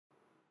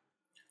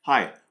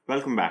Hi,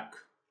 welcome back.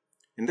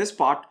 In this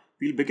part,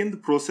 we'll begin the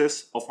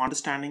process of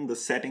understanding the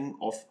setting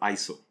of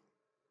ISO.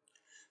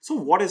 So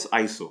what is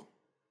ISO?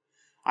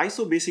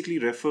 ISO basically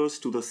refers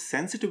to the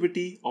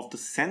sensitivity of the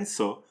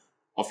sensor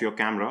of your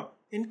camera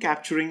in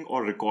capturing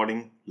or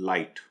recording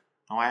light.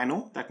 Now I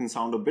know that can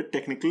sound a bit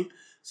technical,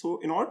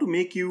 so in order to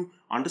make you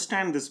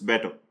understand this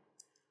better,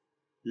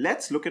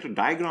 let's look at a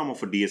diagram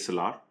of a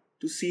DSLR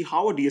to see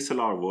how a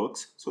DSLR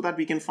works so that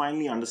we can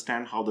finally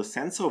understand how the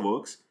sensor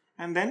works,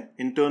 and then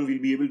in turn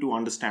we'll be able to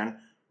understand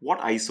what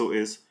ISO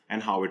is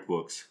and how it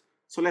works.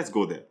 So let's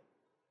go there.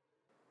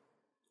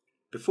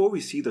 Before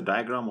we see the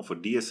diagram of a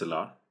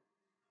DSLR,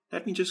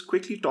 let me just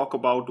quickly talk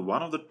about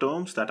one of the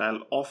terms that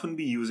I'll often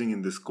be using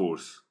in this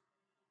course,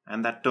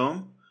 and that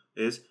term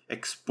is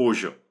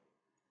exposure.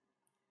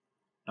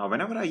 Now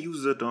whenever I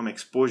use the term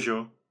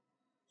exposure,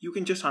 you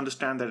can just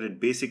understand that it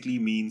basically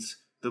means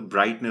the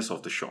brightness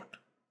of the shot.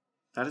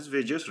 That is,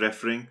 we're just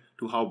referring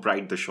to how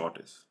bright the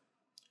shot is.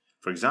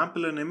 For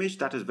example, an image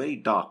that is very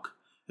dark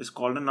is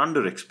called an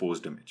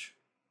underexposed image.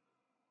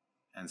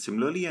 And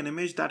similarly, an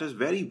image that is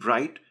very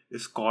bright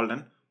is called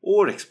an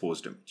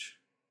overexposed image.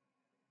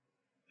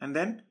 And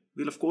then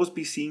we'll of course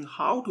be seeing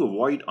how to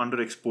avoid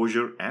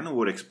underexposure and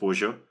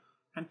overexposure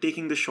and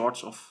taking the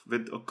shots off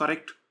with a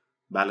correct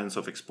balance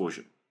of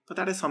exposure. But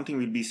that is something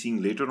we'll be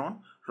seeing later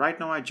on. Right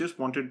now, I just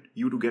wanted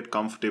you to get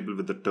comfortable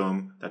with the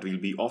term that we'll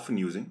be often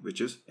using,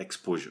 which is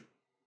exposure.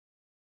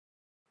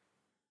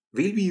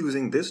 We'll be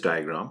using this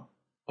diagram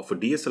of a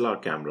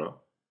DSLR camera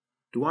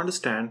to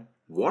understand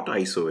what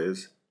ISO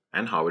is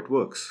and how it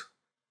works.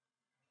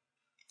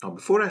 Now,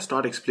 before I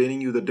start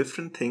explaining you the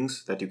different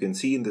things that you can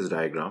see in this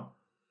diagram,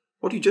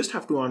 what you just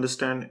have to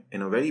understand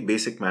in a very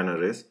basic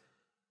manner is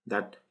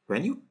that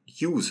when you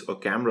use a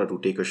camera to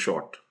take a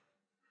shot,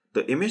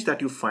 the image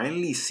that you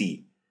finally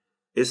see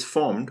is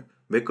formed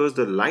because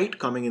the light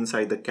coming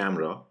inside the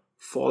camera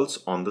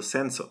falls on the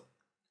sensor,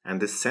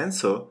 and this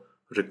sensor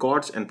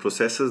records and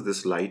processes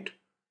this light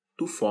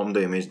to form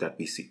the image that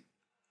we see.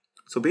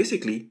 So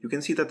basically, you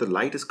can see that the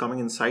light is coming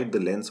inside the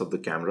lens of the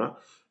camera.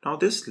 Now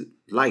this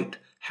light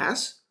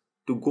has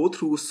to go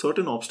through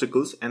certain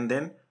obstacles and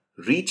then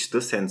reach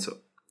the sensor.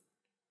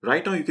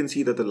 Right now you can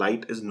see that the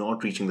light is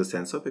not reaching the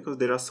sensor because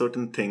there are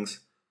certain things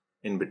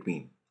in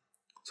between.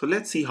 So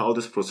let's see how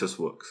this process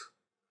works.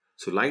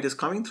 So light is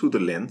coming through the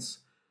lens.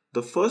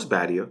 The first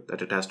barrier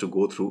that it has to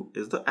go through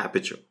is the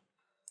aperture.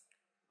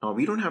 Now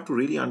we don't have to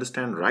really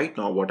understand right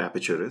now what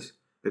aperture is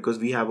because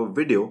we have a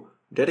video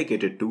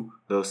dedicated to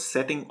the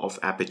setting of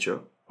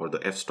aperture or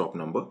the f-stop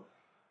number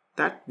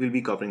that we'll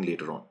be covering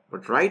later on.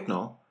 But right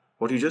now,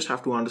 what you just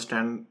have to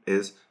understand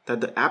is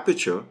that the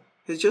aperture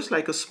is just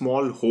like a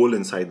small hole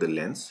inside the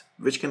lens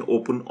which can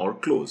open or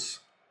close.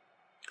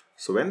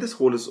 So when this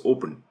hole is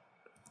open,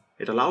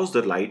 it allows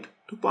the light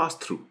to pass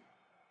through.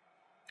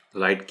 The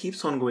light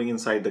keeps on going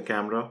inside the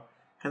camera,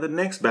 and the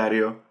next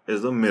barrier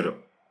is the mirror.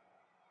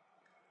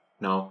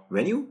 Now,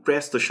 when you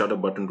press the shutter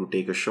button to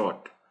take a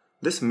shot,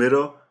 this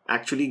mirror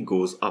actually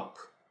goes up.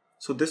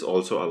 So this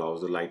also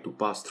allows the light to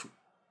pass through.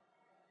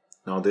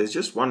 Now there's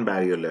just one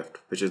barrier left,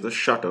 which is the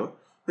shutter,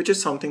 which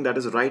is something that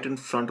is right in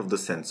front of the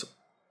sensor.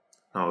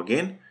 Now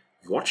again,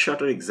 what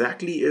shutter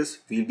exactly is,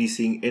 we'll be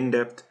seeing in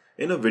depth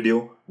in a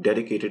video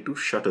dedicated to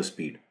shutter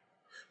speed.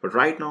 But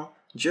right now,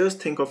 just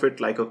think of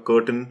it like a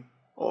curtain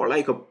or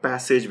like a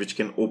passage which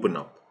can open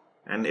up.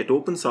 And it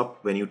opens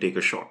up when you take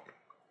a shot.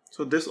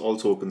 So this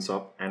also opens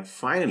up, and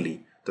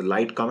finally, the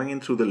light coming in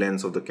through the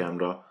lens of the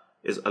camera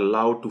is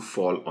allowed to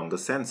fall on the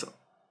sensor.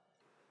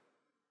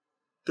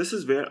 This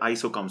is where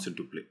ISO comes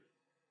into play.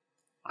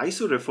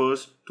 ISO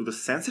refers to the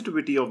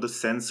sensitivity of the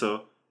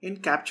sensor in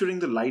capturing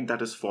the light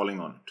that is falling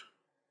on it.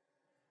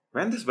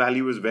 When this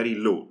value is very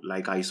low,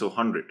 like ISO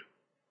 100,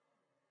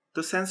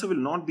 the sensor will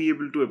not be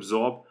able to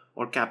absorb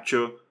or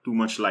capture too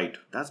much light.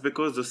 That's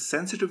because the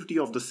sensitivity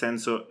of the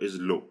sensor is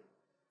low.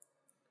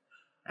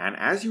 And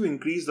as you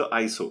increase the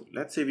ISO,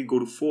 let's say we go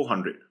to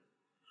 400,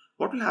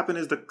 what will happen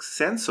is the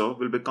sensor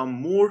will become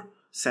more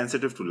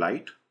sensitive to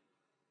light,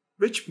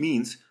 which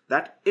means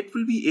that it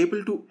will be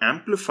able to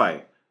amplify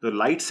the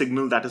light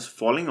signal that is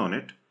falling on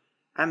it,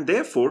 and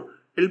therefore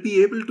it will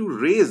be able to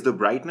raise the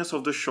brightness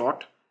of the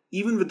shot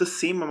even with the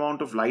same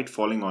amount of light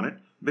falling on it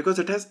because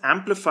it has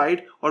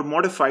amplified or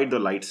modified the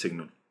light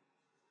signal.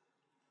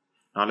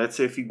 Now let's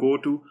say if we go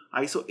to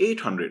ISO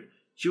 800,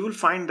 you will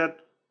find that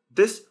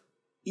this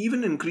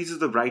even increases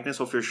the brightness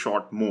of your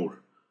shot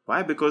more.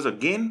 Why? Because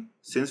again,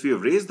 since we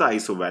have raised the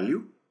ISO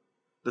value,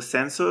 the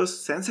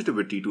sensor's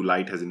sensitivity to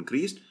light has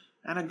increased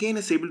and again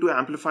is able to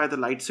amplify the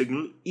light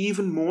signal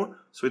even more,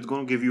 so it's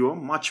going to give you a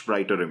much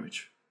brighter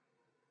image.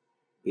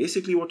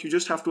 Basically what you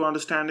just have to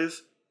understand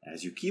is,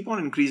 as you keep on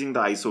increasing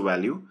the ISO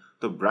value,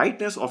 the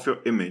brightness of your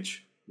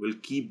image will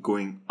keep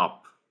going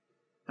up.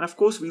 And of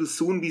course we'll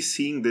soon be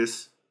seeing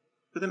this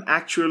with an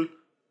actual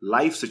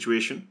live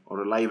situation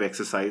or a live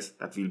exercise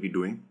that we'll be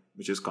doing,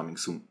 which is coming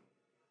soon.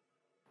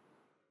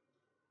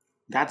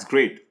 That's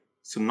great.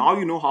 So now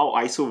you know how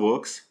ISO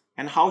works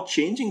and how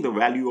changing the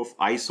value of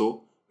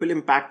ISO will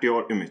impact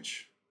your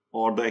image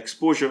or the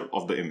exposure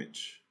of the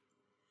image.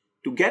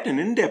 to get an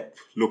in-depth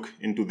look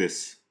into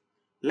this,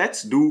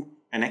 let's do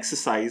an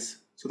exercise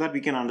so that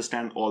we can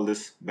understand all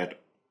this better.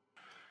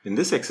 In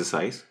this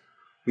exercise,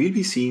 we'll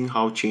be seeing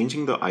how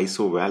changing the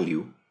ISO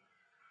value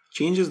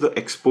changes the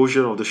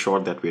exposure of the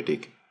shot that we're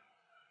taking.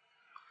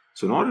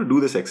 So in order to do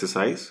this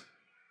exercise,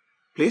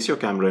 place your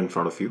camera in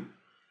front of you.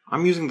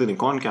 I'm using the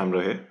Nikon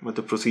camera here, but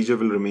the procedure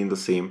will remain the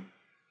same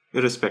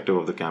irrespective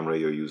of the camera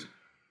you're using.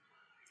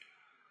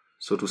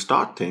 So to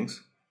start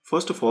things,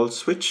 first of all,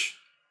 switch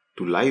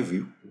to live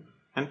view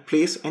and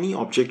place any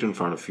object in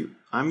front of you.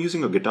 I'm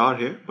using a guitar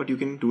here, but you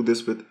can do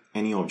this with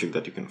any object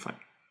that you can find.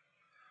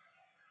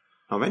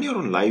 Now when you're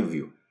on live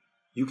view,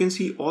 you can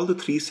see all the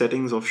three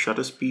settings of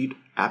shutter speed,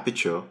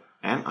 aperture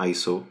and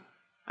ISO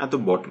at the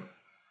bottom.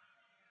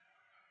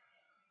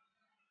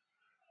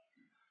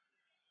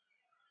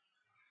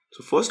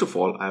 So first of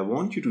all, I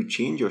want you to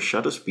change your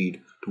shutter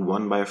speed to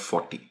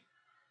 1/40.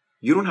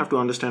 You don't have to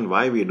understand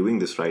why we are doing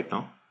this right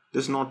now.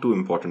 This is not too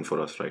important for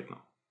us right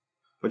now.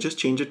 But just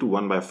change it to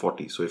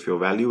 1/40. So if your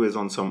value is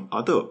on some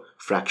other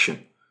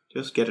fraction,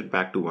 just get it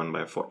back to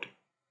 1/40.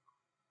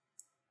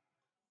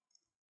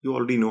 You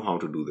already know how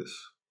to do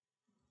this.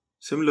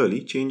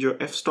 Similarly, change your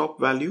f-stop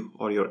value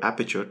or your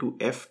aperture to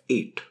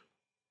f8.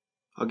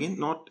 Again,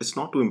 it's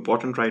not too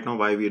important right now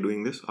why we are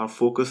doing this. Our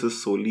focus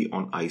is solely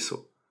on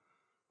ISO.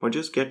 But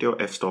just get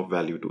your f-stop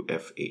value to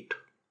f8.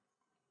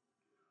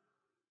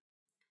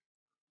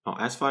 Now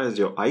as far as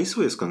your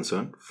ISO is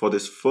concerned, for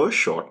this first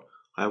shot,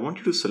 I want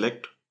you to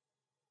select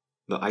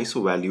the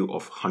ISO value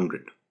of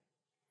 100.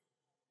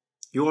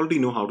 You already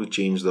know how to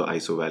change the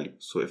ISO value.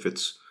 So if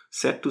it's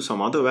set to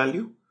some other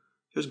value,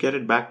 just get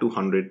it back to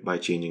 100 by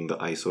changing the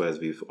ISO as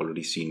we've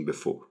already seen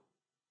before.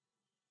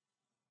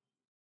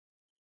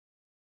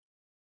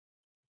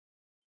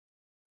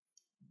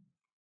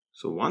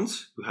 So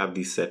once you have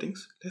these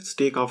settings, let's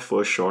take our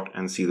first shot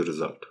and see the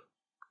result.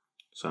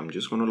 So I'm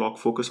just going to lock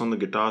focus on the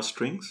guitar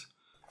strings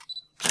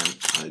and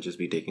I'll just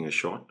be taking a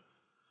shot.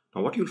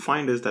 Now what you'll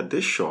find is that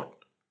this shot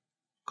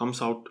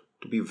comes out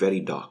to be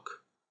very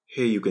dark.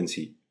 Here you can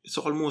see it's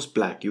almost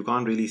black. You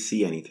can't really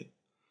see anything.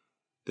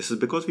 This is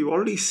because we've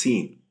already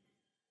seen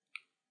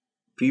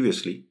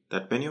previously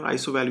that when your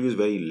ISO value is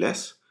very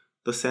less,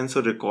 the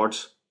sensor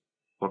records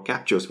or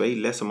captures very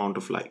less amount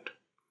of light.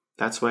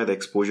 That's why the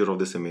exposure of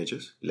this image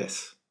is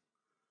less.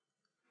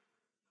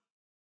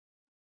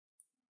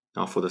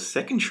 Now for the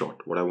second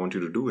shot, what I want you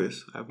to do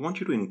is, I want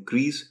you to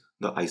increase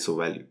the ISO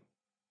value.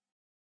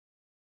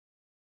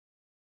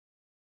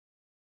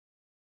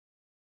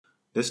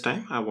 This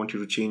time I want you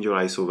to change your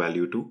ISO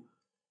value to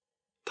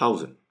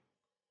 1000.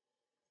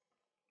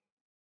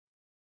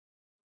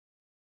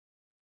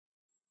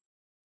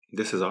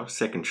 This is our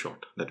second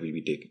shot that we'll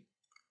be taking.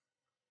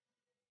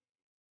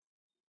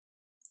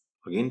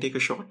 Again take a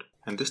shot,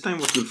 and this time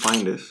what you'll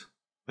find is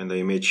when the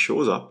image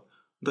shows up,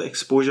 the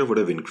exposure would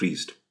have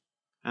increased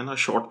and our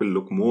shot will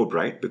look more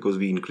bright because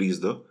we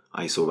increased the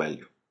ISO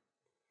value.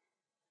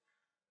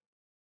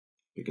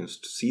 You can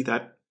see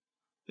that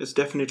it's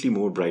definitely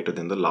more brighter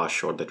than the last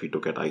shot that we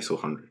took at ISO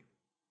 100.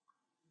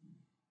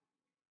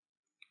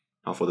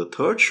 Now for the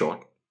third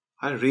shot,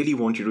 I really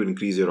want you to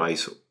increase your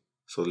ISO.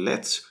 So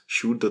let's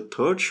shoot the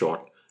third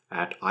shot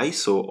at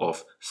ISO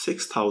of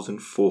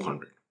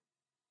 6400.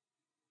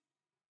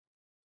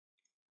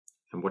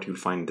 And what you'll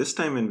find this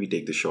time when we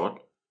take the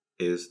shot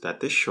is that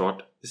this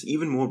shot is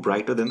even more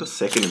brighter than the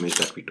second image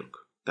that we took.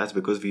 That's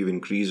because we've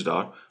increased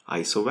our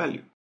ISO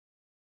value.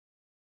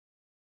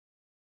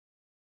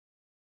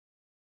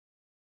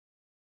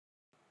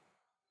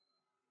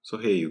 So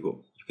here you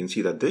go. You can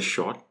see that this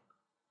shot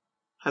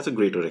has a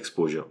greater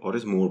exposure or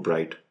is more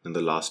bright than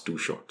the last two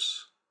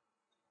shots.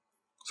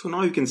 So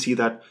now you can see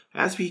that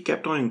as we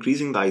kept on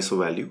increasing the ISO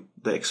value,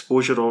 the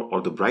exposure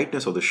or the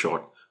brightness of the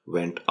shot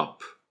went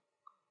up.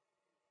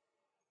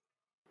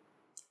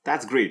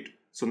 That's great.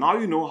 So now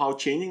you know how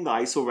changing the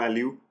ISO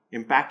value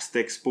impacts the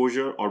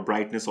exposure or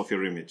brightness of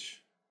your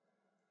image.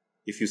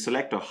 If you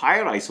select a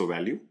higher ISO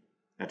value,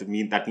 that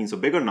means a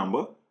bigger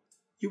number,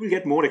 you will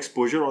get more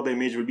exposure or the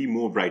image will be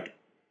more bright.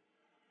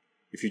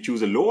 If you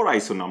choose a lower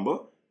ISO number,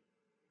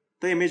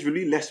 the image will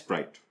be less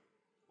bright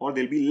or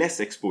there'll be less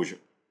exposure.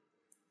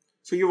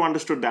 So you've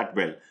understood that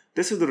well.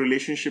 This is the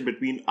relationship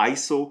between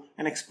ISO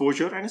and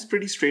exposure, and it's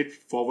pretty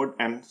straightforward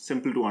and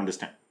simple to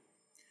understand.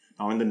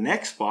 Now in the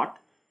next part,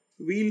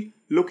 we'll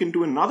look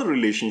into another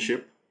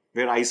relationship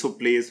where ISO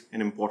plays an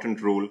important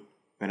role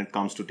when it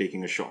comes to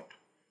taking a shot.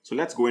 So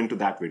let's go into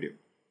that video.